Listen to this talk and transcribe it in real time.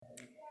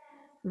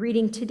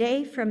Reading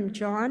today from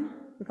John,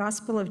 the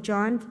Gospel of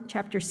John,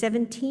 chapter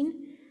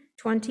 17,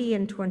 20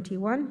 and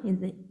 21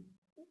 in the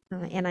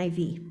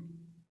NIV.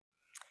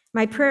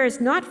 My prayer is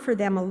not for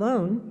them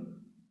alone.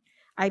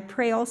 I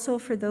pray also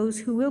for those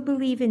who will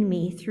believe in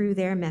me through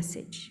their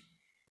message,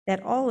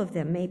 that all of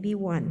them may be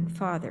one,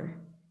 Father,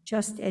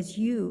 just as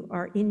you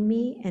are in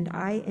me and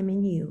I am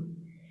in you.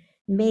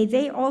 May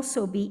they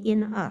also be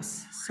in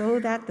us, so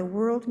that the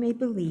world may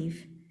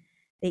believe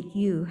that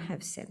you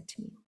have sent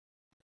me.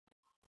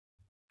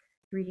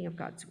 Reading of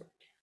God's word.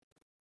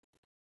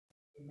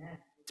 Amen.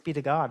 Thanks be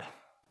to God.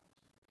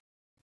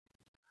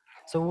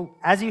 So,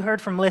 as you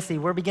heard from Lissy,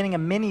 we're beginning a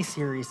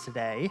mini-series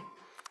today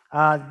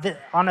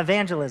on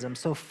evangelism.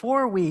 So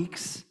 4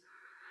 weeks,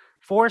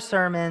 4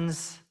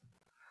 sermons,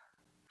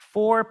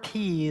 4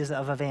 P's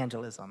of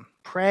evangelism.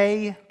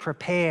 Pray,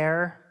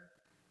 prepare,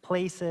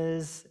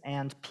 places,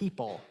 and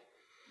people.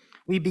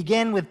 We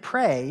begin with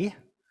pray,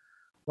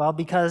 well,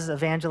 because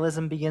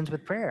evangelism begins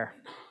with prayer.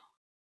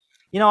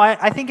 You know,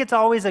 I think it's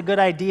always a good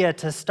idea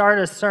to start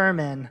a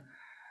sermon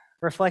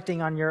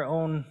reflecting on your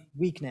own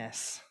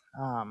weakness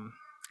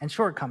and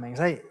shortcomings.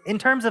 In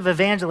terms of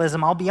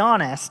evangelism, I'll be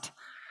honest,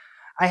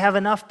 I have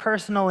enough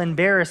personal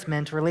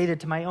embarrassment related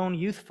to my own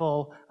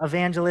youthful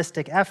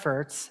evangelistic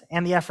efforts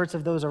and the efforts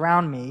of those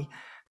around me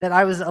that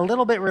I was a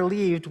little bit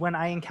relieved when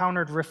I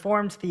encountered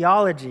Reformed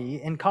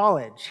theology in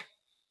college.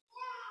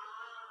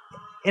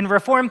 In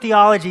Reformed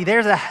theology,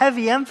 there's a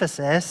heavy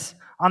emphasis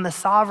on the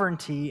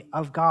sovereignty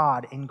of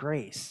God in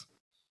grace.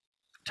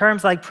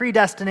 Terms like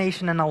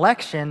predestination and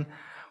election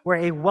were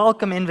a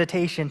welcome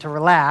invitation to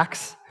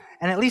relax,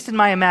 and at least in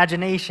my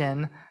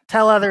imagination,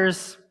 tell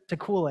others to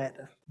cool it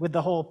with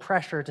the whole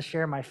pressure to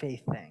share my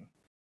faith thing.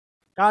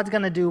 God's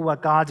going to do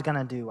what God's going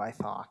to do, I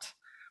thought.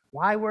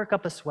 Why work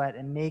up a sweat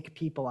and make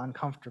people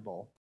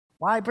uncomfortable?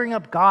 Why bring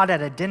up God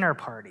at a dinner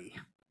party?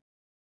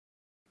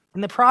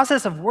 In the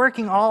process of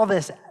working all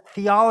this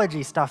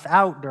theology stuff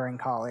out during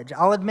college,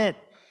 I'll admit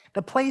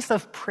the place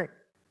of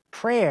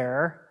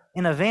prayer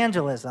in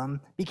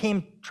evangelism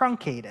became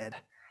truncated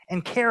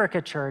and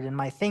caricatured in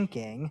my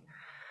thinking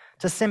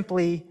to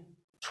simply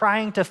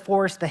trying to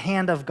force the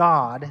hand of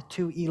God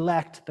to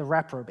elect the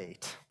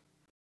reprobate.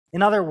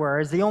 In other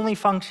words, the only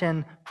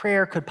function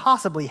prayer could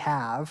possibly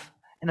have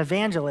in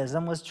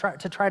evangelism was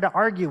to try to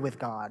argue with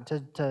God,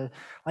 to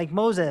like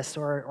Moses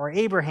or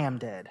Abraham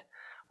did,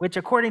 which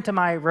according to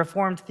my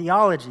Reformed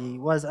theology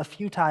was a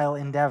futile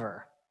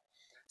endeavor.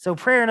 So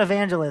prayer and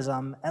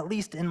evangelism, at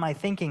least in my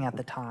thinking at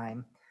the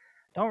time,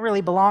 don't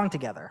really belong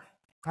together.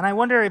 And I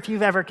wonder if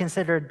you've ever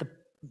considered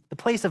the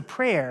place of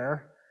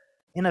prayer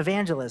in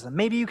evangelism.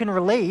 Maybe you can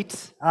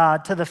relate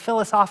to the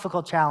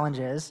philosophical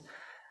challenges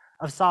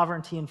of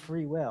sovereignty and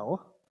free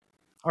will.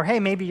 Or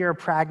hey, maybe you're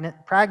a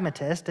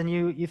pragmatist and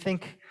you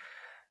think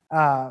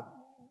about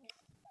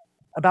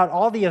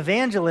all the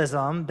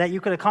evangelism that you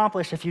could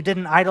accomplish if you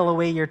didn't idle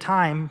away your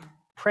time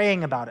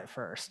praying about it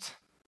first.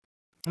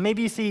 And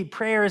maybe you see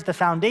prayer as the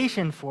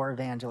foundation for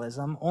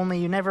evangelism, only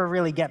you never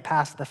really get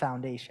past the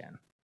foundation.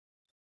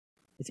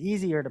 It's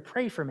easier to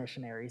pray for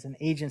missionaries and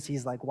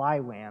agencies like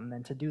YWAM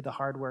than to do the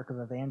hard work of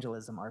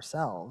evangelism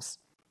ourselves.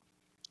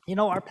 You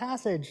know, our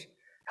passage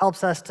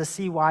helps us to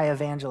see why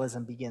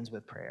evangelism begins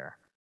with prayer.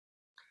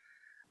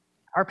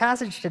 Our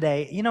passage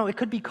today, you know, it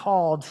could be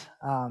called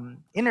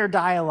inner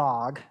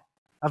dialogue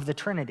of the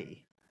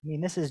Trinity. I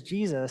mean, this is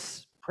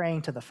Jesus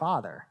praying to the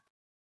Father.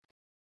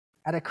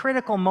 At a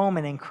critical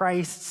moment in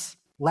Christ's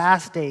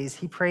last days,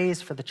 he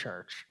prays for the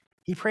church.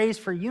 He prays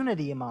for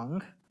unity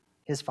among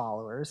his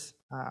followers.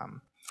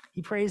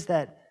 He prays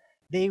that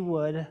they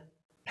would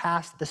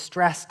pass the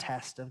stress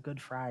test of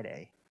Good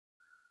Friday.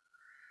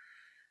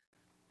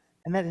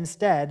 And that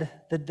instead,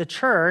 the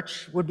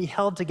church would be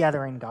held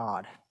together in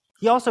God.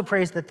 He also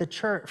prays that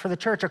for the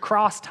church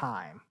across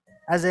time,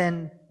 as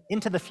in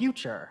into the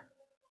future.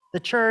 The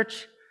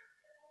church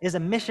is a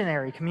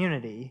missionary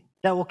community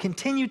that will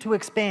continue to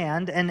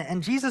expand,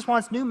 and Jesus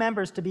wants new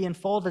members to be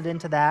enfolded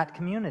into that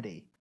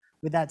community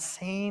with that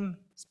same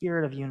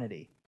spirit of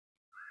unity.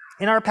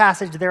 In our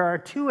passage, there are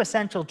 2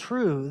 essential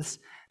truths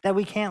that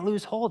we can't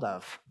lose hold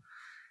of.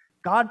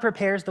 God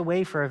prepares the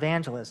way for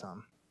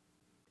evangelism,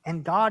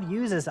 and God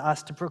uses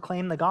us to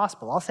proclaim the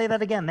gospel. I'll say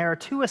that again. There are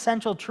 2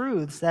 essential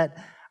truths that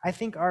I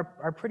think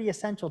are pretty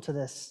essential to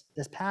this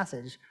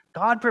passage.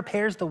 God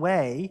prepares the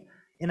way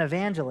in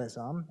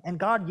evangelism, and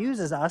God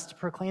uses us to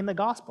proclaim the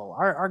gospel.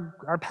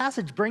 Our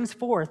passage brings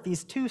forth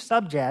these 2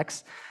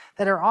 subjects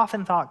that are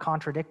often thought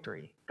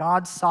contradictory: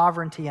 God's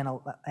sovereignty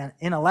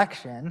in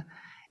election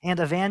and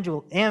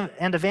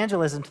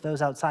evangelism to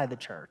those outside the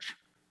church.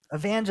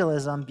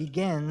 Evangelism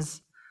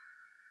begins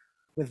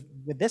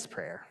with this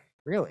prayer,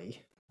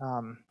 really.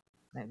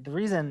 The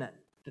reason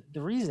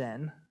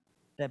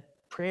that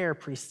prayer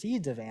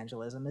precedes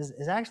evangelism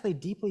is actually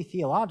deeply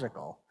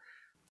theological.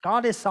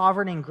 God is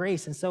sovereign in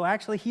grace, and so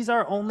actually he's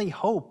our only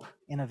hope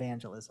in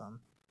evangelism.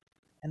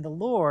 And the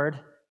Lord,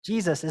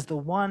 Jesus, is the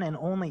one and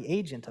only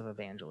agent of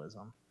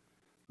evangelism,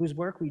 whose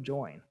work we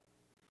join.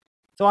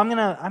 So I'm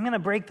gonna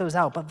break those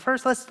out. But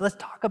first, let's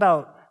talk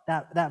about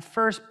that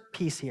first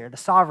piece here, the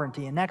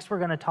sovereignty, and next we're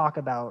going to talk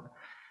about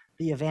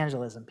the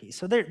evangelism piece.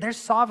 So there's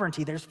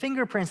sovereignty, there's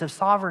fingerprints of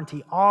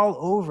sovereignty all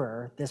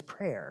over this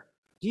prayer.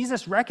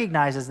 Jesus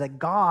recognizes that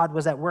God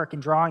was at work in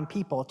drawing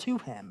people to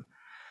him.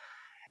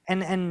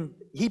 And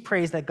he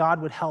prays that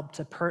God would help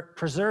to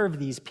preserve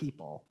these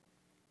people.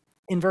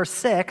 In verse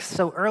 6,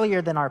 so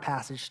earlier than our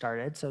passage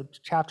started, so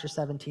chapter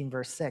 17,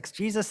 verse 6,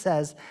 Jesus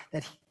says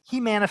that he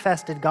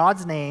manifested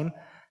God's name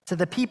to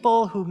the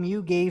people whom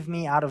you gave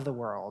me out of the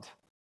world.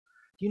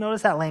 Do you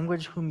notice that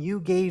language, whom you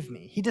gave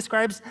me? He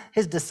describes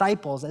his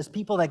disciples as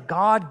people that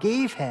God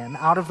gave him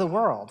out of the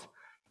world.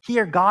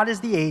 Here, God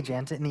is the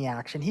agent in the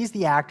action. He's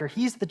the actor.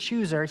 He's the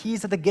chooser.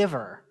 He's the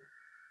giver.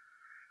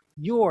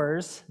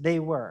 Yours they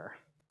were.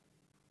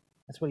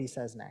 That's what he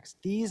says next.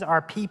 These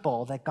are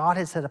people that God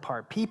has set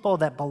apart, people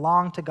that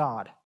belong to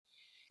God.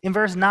 In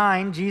verse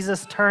 9,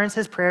 Jesus turns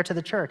his prayer to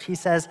the church. He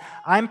says,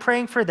 I'm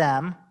praying for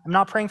them. I'm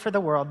not praying for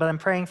the world, but I'm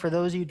praying for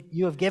those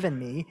you have given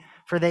me,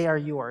 for they are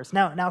yours.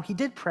 Now, he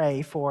did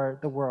pray for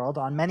the world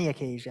on many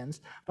occasions,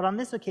 but on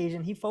this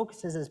occasion, he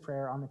focuses his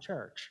prayer on the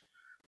church.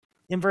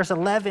 In verse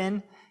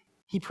 11,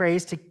 he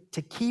prays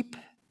to keep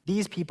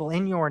these people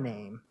in your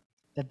name,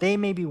 that they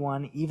may be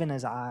one even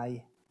as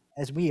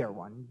we are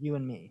one, you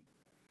and me.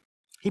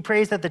 He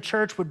prays that the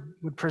church would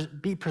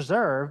be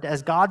preserved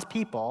as God's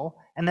people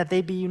and that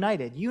they be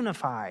united,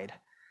 unified,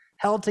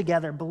 held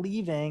together,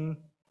 believing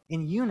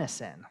in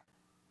unison.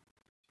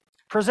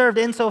 Preserved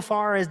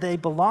insofar as they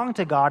belong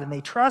to God and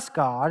they trust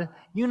God,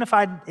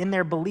 unified in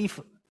their belief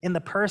in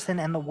the person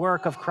and the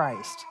work of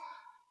Christ.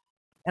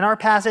 And our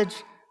passage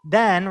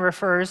then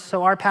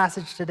our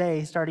passage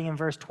today, starting in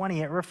verse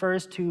 20, it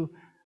refers to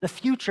the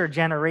future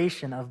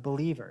generation of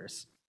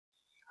believers.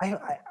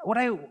 What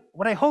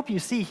I hope you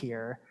see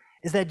here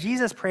is that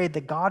Jesus prayed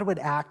that God would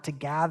act to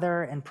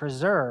gather and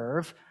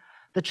preserve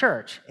the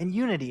church in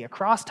unity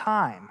across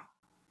time.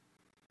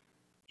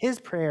 His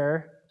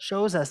prayer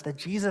shows us that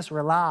Jesus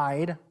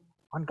relied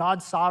on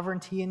God's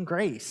sovereignty and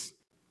grace.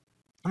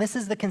 And this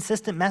is the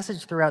consistent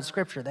message throughout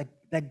Scripture,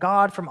 that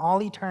God from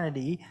all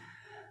eternity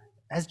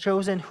has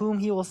chosen whom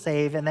he will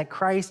save, and that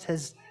Christ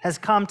has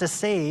come to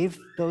save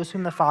those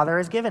whom the Father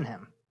has given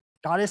him.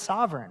 God is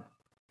sovereign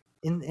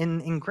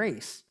in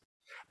grace.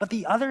 But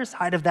the other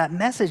side of that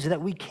message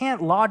that we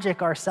can't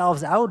logic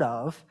ourselves out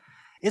of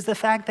is the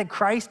fact that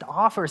Christ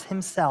offers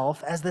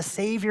himself as the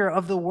Savior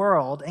of the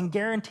world and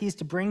guarantees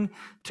to bring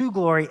to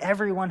glory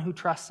everyone who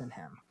trusts in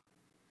him.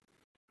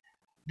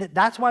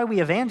 That's why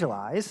we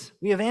evangelize.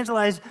 We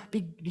evangelize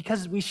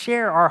because we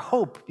share our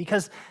hope,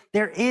 because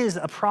there is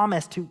a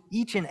promise to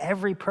each and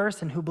every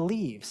person who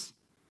believes.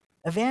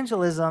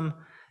 Evangelism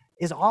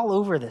is all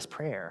over this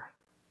prayer.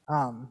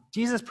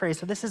 Jesus prays,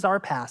 so this is our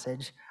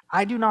passage.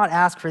 I do not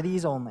ask for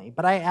these only,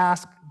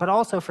 but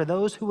also for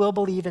those who will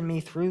believe in me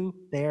through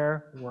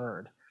their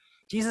word.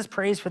 Jesus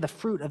prays for the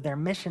fruit of their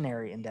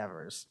missionary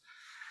endeavors.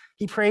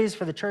 He prays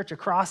for the church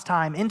across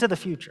time into the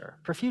future,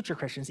 for future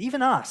Christians,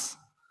 even us,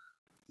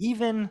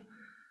 even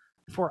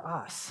for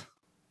us.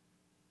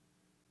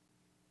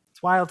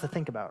 It's wild to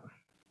think about.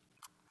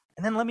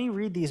 And then let me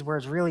read these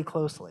words really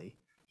closely.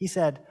 He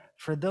said,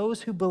 for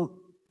those who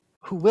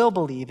will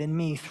believe in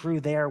me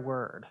through their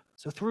word.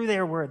 So through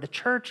their word, the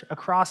church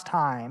across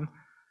time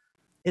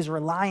is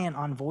reliant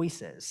on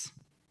voices.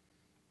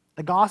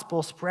 The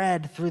gospel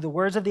spread through the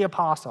words of the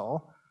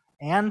apostle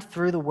and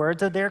through the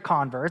words of their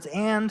converts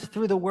and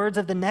through the words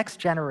of the next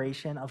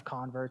generation of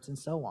converts and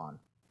so on.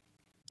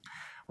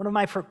 One of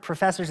my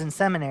professors in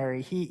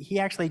seminary, he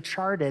actually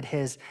charted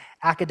his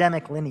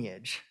academic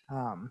lineage.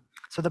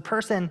 So the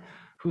person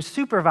who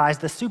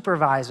supervised the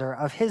supervisor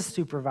of his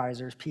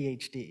supervisor's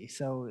PhD.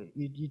 So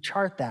you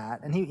chart that.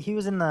 And he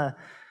was in the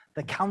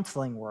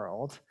counseling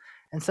world.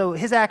 And so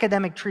his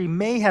academic tree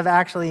may have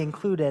actually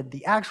included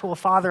the actual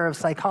father of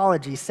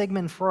psychology,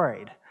 Sigmund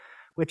Freud,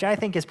 which I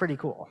think is pretty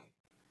cool.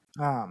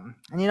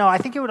 And I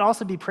think it would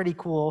also be pretty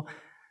cool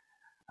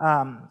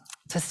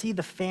to see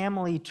the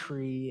family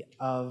tree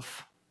to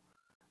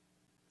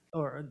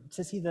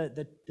see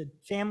the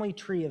family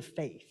tree of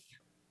faith.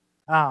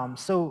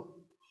 So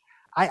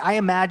I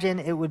imagine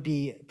it would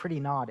be pretty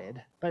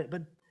knotted, but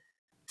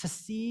to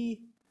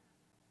see,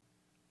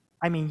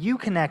 you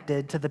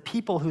connected to the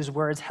people whose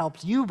words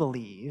helped you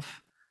believe,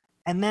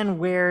 and then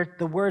where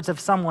the words of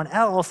someone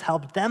else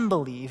helped them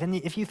believe. And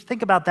if you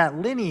think about that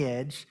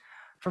lineage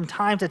from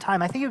time to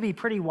time, I think it would be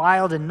pretty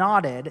wild and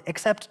knotted,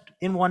 except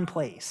in one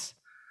place.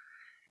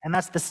 And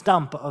that's the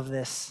stump of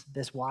this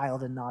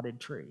wild and knotted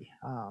tree.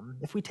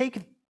 If we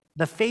take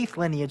the faith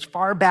lineage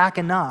far back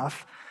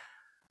enough,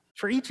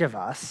 for each of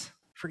us,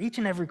 for each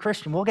and every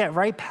Christian, we'll get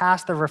right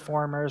past the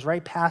reformers,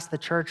 right past the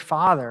church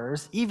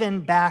fathers,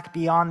 even back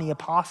beyond the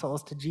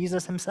apostles to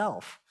Jesus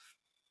himself.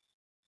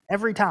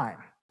 Every time.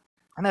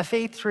 And the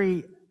faith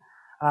tree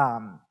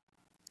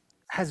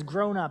has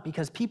grown up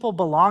because people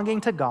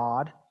belonging to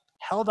God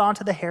held on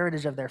to the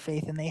heritage of their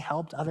faith and they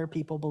helped other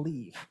people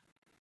believe.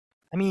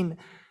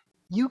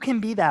 You can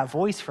be that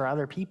voice for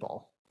other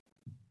people.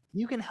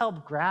 You can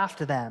help graft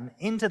them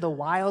into the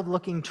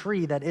wild-looking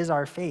tree that is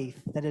our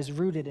faith, that is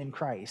rooted in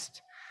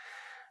Christ.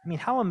 I mean,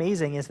 how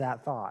amazing is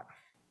that thought?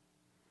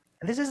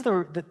 This is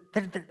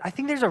I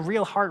think there's a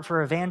real heart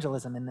for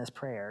evangelism in this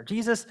prayer.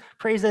 Jesus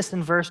prays this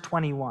in verse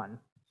 21,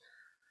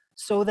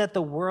 so that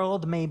the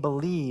world may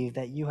believe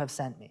that you have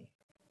sent me.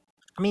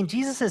 I mean,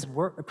 Jesus'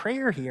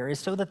 prayer here is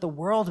so that the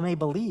world may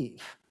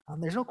believe.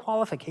 There's no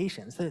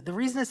qualifications. The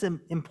reason it's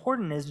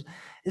important is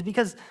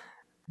because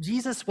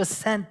Jesus was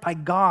sent by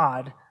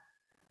God,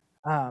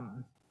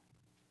 and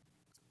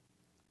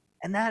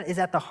that is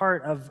at the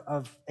heart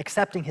of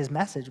accepting his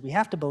message. We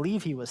have to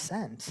believe he was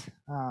sent.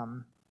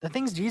 The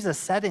things Jesus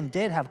said and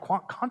did have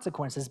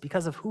consequences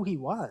because of who he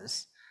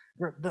was.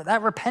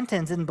 That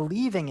repentance and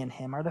believing in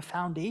him are the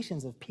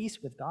foundations of peace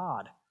with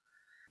God.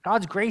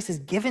 God's grace is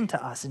given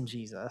to us in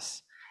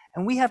Jesus,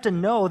 and we have to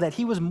know that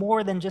he was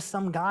more than just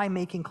some guy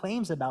making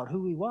claims about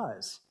who he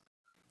was.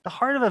 The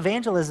heart of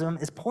evangelism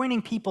is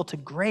pointing people to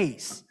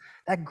grace,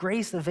 that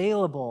grace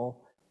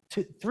available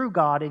through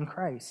God in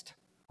Christ.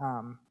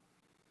 And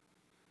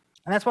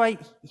that's why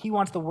he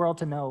wants the world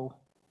to know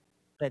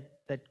that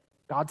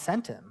God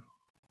sent him.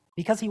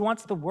 Because he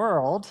wants the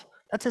world,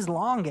 that's his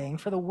longing,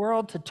 for the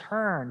world to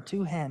turn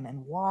to him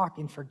and walk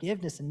in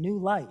forgiveness and new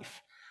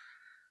life.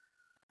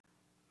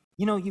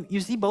 You know, you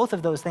see both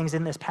of those things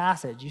in this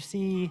passage. You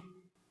see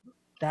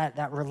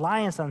that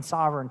reliance on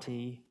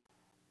sovereignty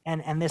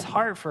and this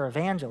heart for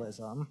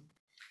evangelism.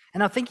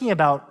 And I'm thinking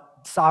about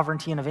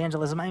sovereignty and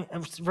evangelism.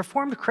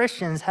 Reformed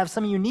Christians have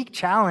some unique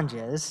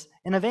challenges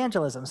in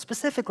evangelism,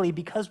 specifically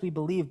because we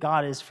believe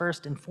God is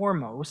first and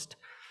foremost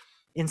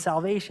in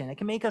salvation. It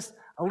can make us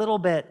a little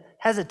bit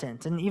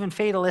hesitant and even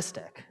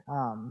fatalistic.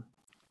 I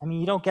mean,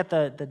 you don't get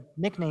the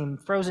nickname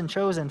Frozen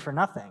Chosen for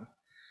nothing.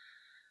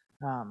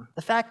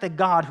 The fact that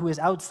God, who is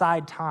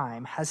outside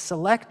time, has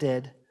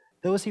selected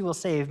those he will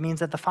save means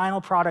that the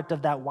final product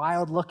of that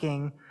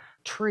wild-looking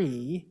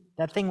tree,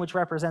 that thing which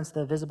represents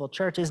the visible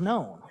church, is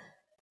known.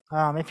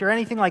 If you're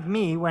anything like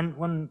me,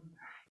 when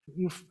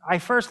I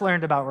first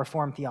learned about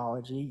Reformed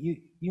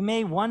theology, you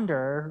may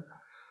wonder,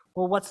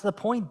 well, what's the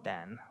point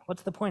then?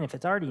 What's the point if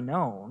it's already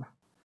known?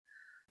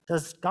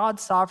 Does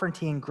God's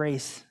sovereignty and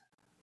grace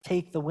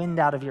take the wind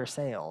out of your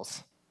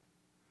sails?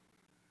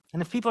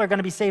 And if people are going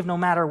to be saved no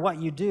matter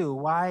what you do,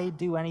 why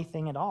do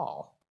anything at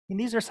all? I mean,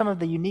 these are some of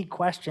the unique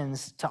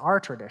questions to our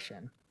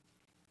tradition.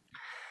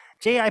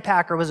 J.I.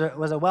 Packer was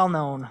a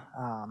well-known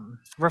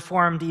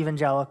Reformed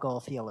evangelical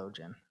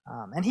theologian,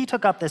 and he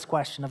took up this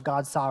question of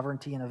God's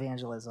sovereignty and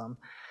evangelism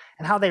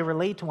and how they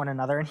relate to one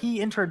another. And he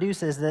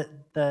introduces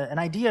an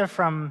idea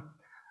from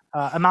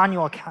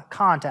Immanuel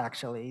Kant,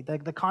 actually,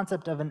 the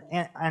concept of an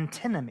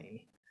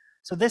antinomy.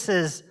 So this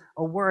is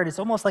a word, it's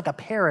almost like a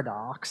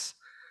paradox.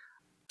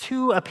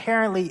 Two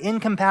apparently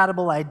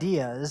incompatible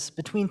ideas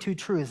between two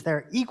truths.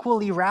 They're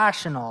equally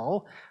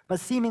rational, but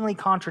seemingly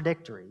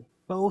contradictory,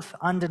 both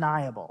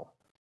undeniable.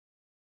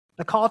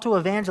 The call to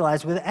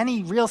evangelize with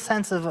any real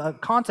sense of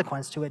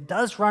consequence to it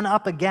does run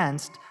up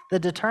against the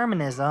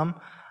determinism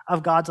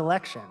of God's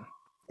election,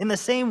 in the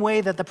same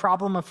way that the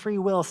problem of free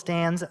will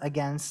stands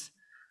against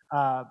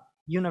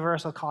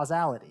universal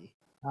causality.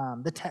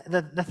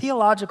 The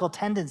theological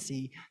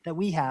tendency that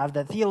we have,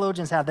 that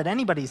theologians have, that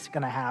anybody's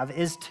going to have,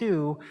 is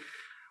to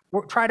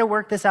try to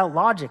work this out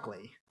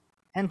logically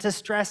and to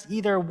stress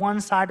either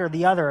one side or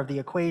the other of the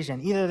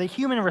equation, either the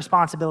human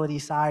responsibility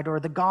side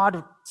or the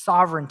God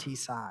sovereignty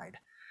side.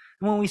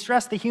 And when we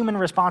stress the human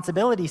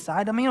responsibility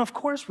side, I mean, of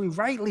course, we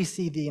rightly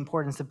see the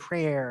importance of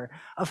prayer,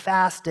 of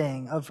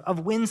fasting,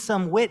 of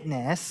winsome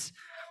witness.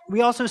 We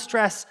also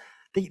stress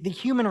the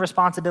human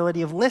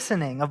responsibility of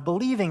listening, of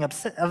believing,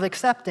 of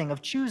accepting,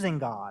 of choosing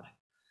God.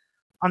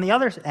 On the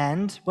other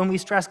end, when we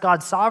stress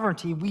God's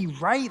sovereignty, we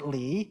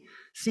rightly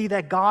see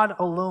that God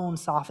alone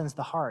softens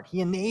the heart.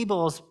 He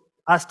enables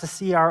us to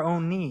see our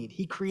own need.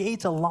 He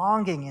creates a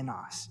longing in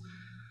us.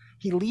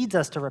 He leads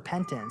us to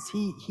repentance.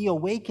 He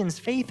awakens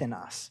faith in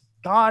us.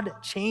 God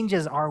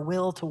changes our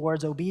will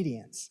towards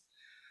obedience.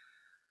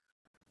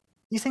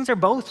 These things are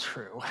both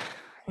true.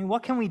 I mean,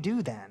 what can we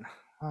do then?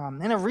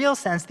 In a real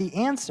sense, the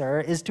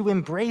answer is to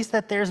embrace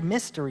that there's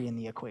mystery in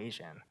the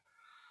equation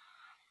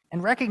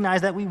and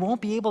recognize that we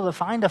won't be able to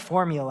find a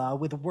formula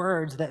with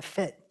words that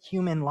fit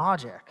human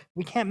logic.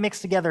 We can't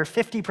mix together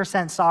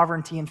 50%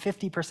 sovereignty and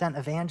 50%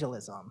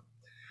 evangelism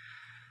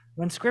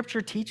when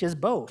Scripture teaches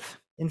both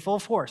in full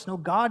force. No,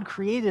 God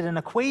created an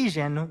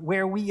equation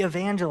where we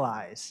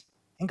evangelize,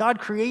 and God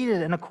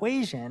created an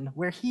equation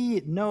where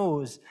he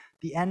knows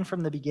the end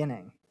from the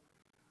beginning.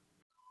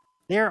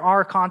 There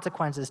are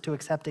consequences to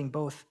accepting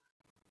both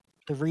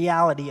the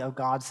reality of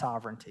God's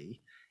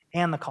sovereignty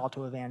and the call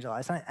to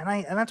evangelize.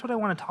 And that's what I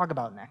want to talk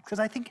about next. Because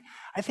I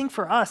think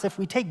for us, if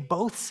we take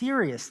both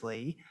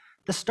seriously,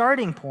 the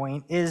starting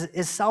point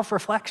is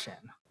self-reflection,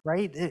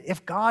 right?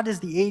 If God is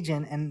the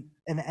agent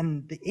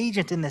and the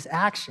agent in this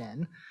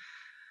action,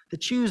 the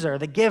chooser,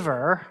 the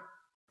giver,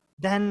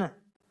 then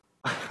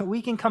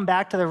we can come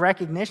back to the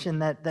recognition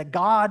that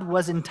God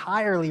was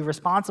entirely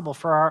responsible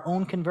for our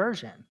own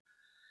conversion.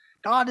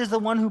 God is the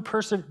one who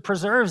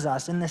preserves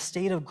us in this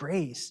state of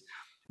grace.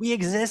 We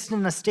exist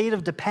in a state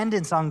of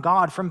dependence on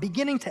God. From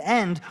beginning to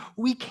end,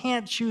 we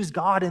can't choose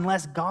God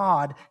unless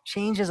God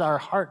changes our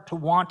heart to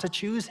want to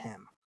choose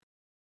him.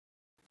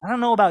 I don't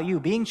know about you,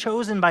 being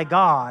chosen by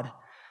God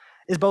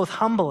is both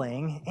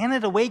humbling and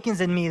it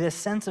awakens in me this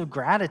sense of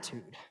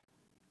gratitude.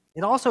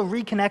 It also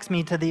reconnects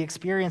me to the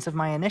experience of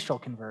my initial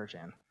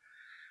conversion,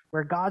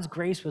 where God's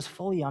grace was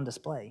fully on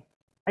display.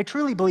 I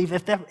truly believe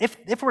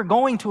if we're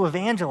going to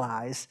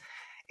evangelize,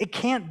 it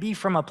can't be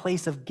from a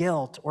place of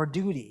guilt or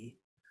duty,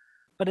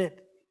 but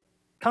it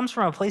comes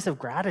from a place of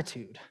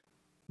gratitude.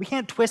 We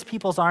can't twist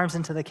people's arms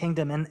into the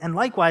kingdom, and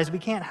likewise, we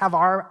can't have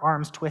our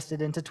arms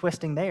twisted into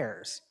twisting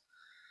theirs.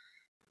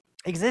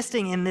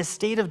 Existing in this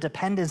state of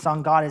dependence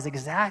on God is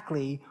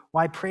exactly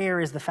why prayer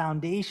is the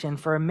foundation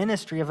for a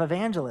ministry of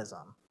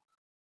evangelism.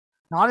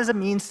 Not as a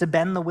means to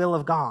bend the will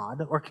of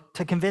God or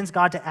to convince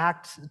God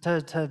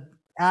to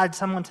add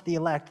someone to the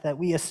elect that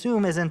we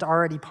assume isn't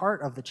already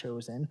part of the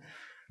chosen,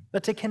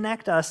 but to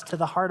connect us to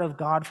the heart of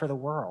God for the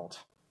world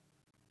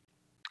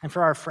and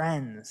for our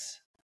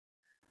friends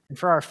and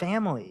for our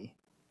family.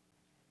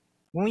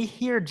 When we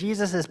hear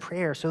Jesus'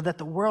 prayer so that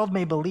the world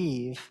may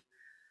believe,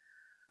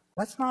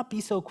 let's not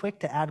be so quick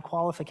to add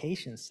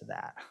qualifications to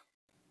that.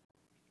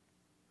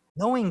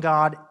 Knowing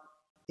God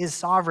is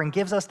sovereign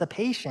gives us the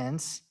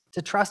patience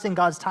to trust in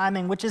God's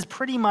timing, which is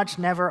pretty much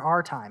never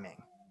our timing.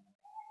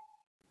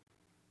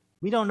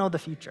 We don't know the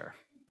future.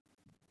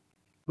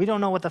 We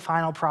don't know what the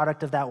final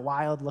product of that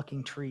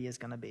wild-looking tree is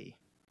going to be,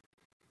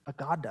 but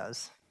God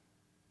does.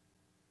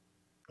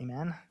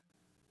 Amen?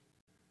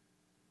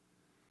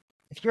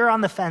 If you're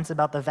on the fence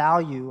about the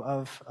value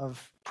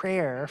of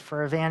prayer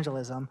for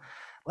evangelism,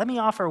 let me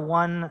offer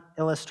one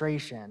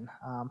illustration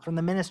from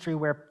the ministry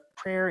where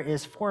prayer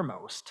is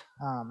foremost.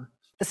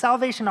 The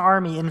Salvation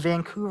Army in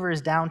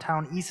Vancouver's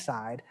downtown east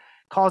side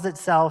calls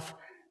itself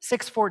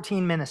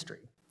 614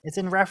 Ministry. It's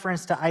in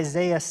reference to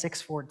Isaiah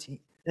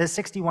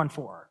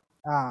 61:4,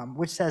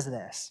 which says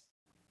this: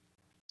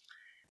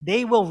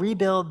 "They will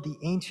rebuild the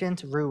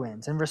ancient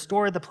ruins and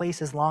restore the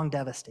places long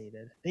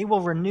devastated. They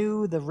will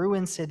renew the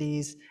ruined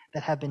cities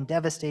that have been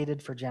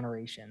devastated for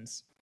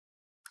generations."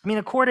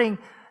 According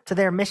to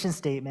their mission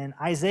statement,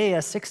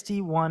 Isaiah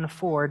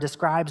 61:4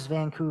 describes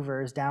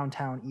Vancouver's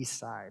downtown east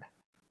side.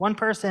 One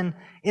person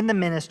in the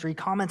ministry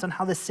comments on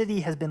how the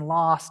city has been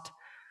lost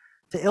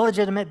to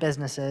illegitimate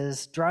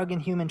businesses, drug and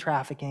human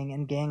trafficking,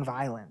 and gang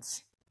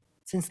violence.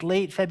 Since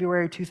late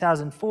February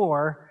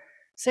 2004,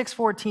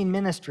 614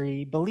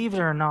 Ministry, believe it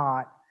or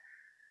not,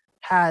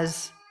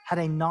 has had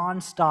a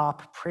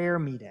nonstop prayer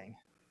meeting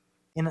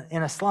in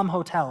a slum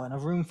hotel, in a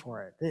room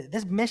for it.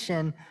 This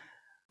mission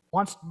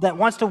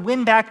wants to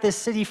win back this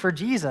city for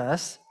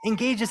Jesus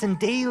engages in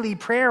daily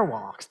prayer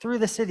walks through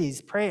the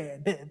cities,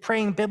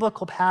 praying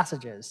biblical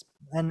passages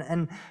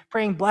and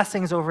praying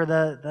blessings over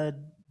the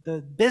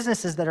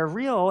businesses that are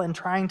real and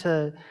trying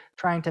to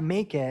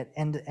make it,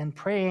 and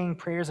praying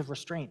prayers of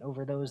restraint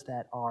over those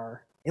that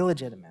are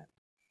illegitimate.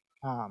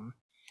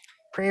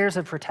 Prayers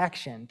of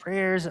protection,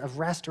 prayers of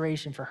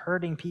restoration for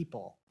hurting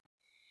people.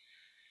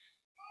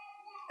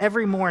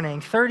 Every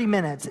morning, 30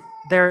 minutes,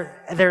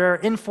 there are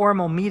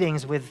informal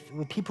meetings with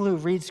people who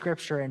read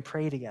scripture and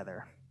pray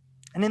together.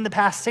 And in the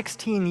past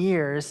 16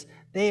 years,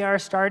 they are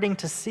starting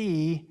to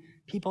see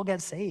people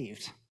get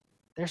saved.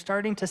 They're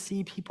starting to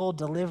see people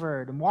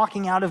delivered and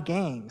walking out of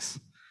gangs,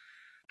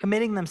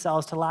 committing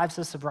themselves to lives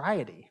of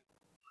sobriety.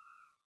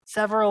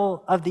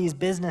 Several of these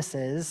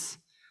businesses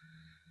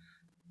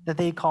that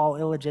they call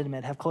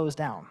illegitimate have closed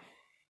down.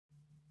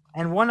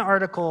 And one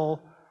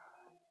article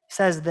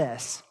says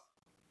this: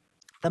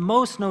 "The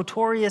most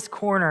notorious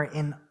corner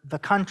in the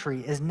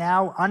country is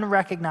now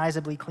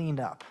unrecognizably cleaned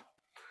up."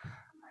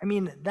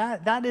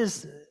 That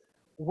is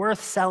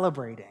worth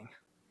celebrating.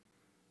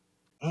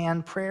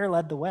 And prayer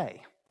led the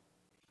way.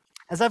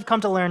 As I've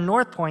come to learn,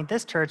 North Point,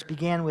 this church,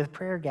 began with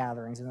prayer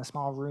gatherings in a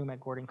small room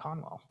at Gordon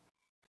Conwell.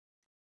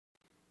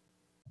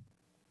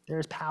 There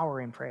is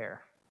power in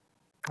prayer.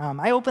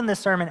 I opened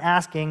this sermon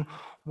asking,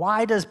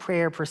 why does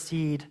prayer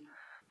precede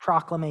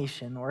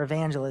proclamation or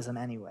evangelism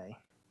anyway?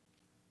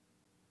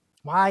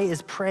 Why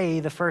is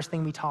pray the first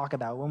thing we talk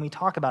about when we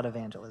talk about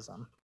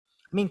evangelism?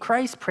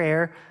 Christ's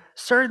prayer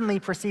certainly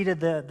preceded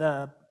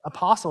the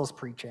apostles'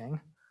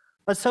 preaching,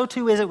 but so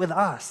too is it with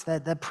us,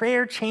 that the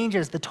prayer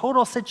changes the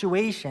total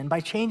situation by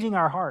changing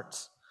our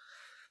hearts,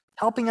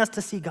 helping us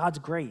to see God's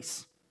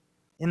grace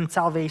in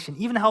salvation,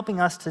 even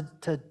helping us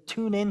to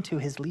tune into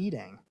his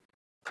leading.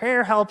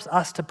 Prayer helps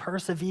us to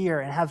persevere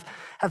and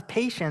have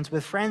patience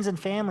with friends and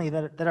family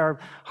that are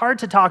hard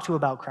to talk to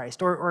about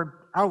Christ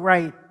or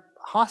outright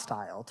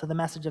hostile to the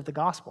message of the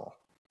gospel.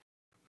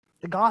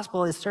 The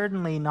gospel is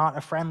certainly not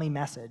a friendly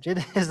message.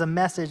 It is a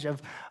message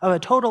of a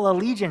total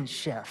allegiance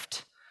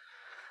shift,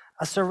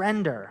 a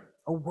surrender,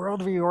 a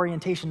world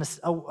reorientation,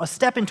 a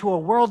step into a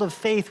world of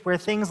faith where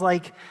things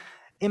like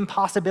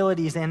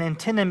impossibilities and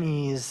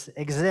antinomies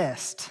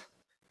exist.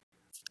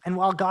 And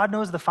while God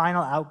knows the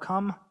final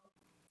outcome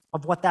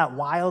of what that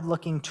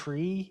wild-looking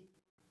tree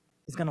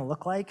is going to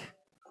look like,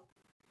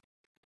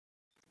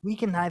 we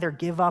can neither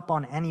give up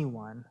on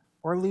anyone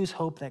or lose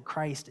hope that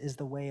Christ is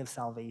the way of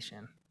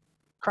salvation.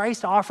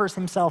 Christ offers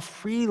himself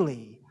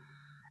freely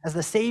as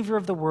the Savior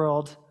of the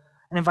world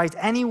and invites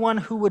anyone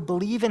who would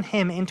believe in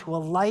him into a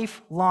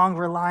lifelong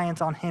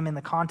reliance on him in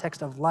the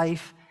context of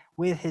life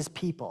with his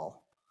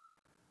people,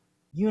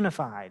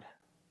 unified,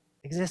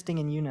 existing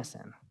in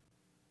unison.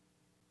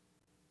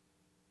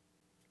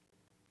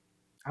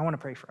 I want to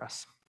pray for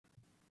us.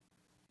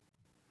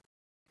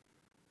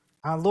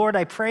 Lord,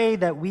 I pray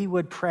that we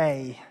would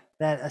pray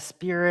that a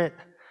spirit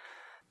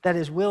that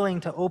is willing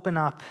to open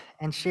up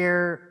and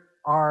share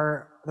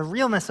the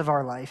realness of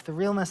our life, the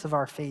realness of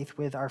our faith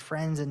with our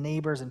friends and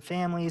neighbors and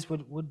families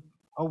would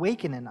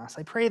awaken in us.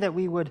 I pray that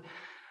we would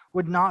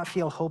not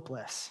feel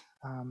hopeless.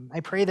 I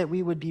pray that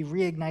we would be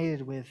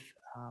reignited with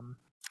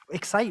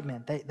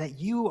excitement, that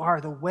you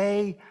are the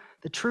way,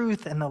 the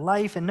truth, and the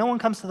life, and no one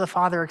comes to the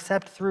Father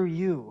except through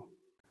you.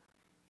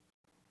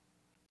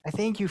 I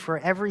thank you for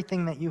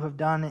everything that you have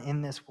done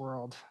in this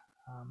world.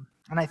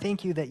 And I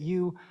thank you that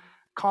you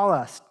call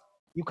us.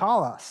 You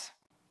call us.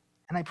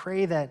 And I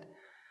pray that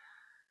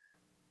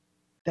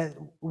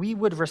we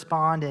would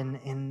respond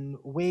in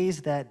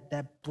ways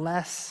that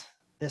bless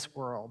this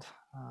world.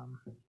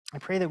 I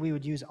pray that we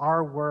would use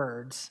our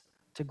words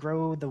to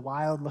grow the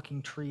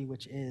wild-looking tree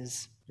which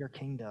is your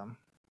kingdom.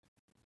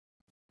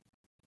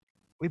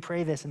 We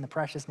pray this in the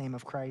precious name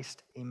of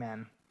Christ.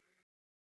 Amen.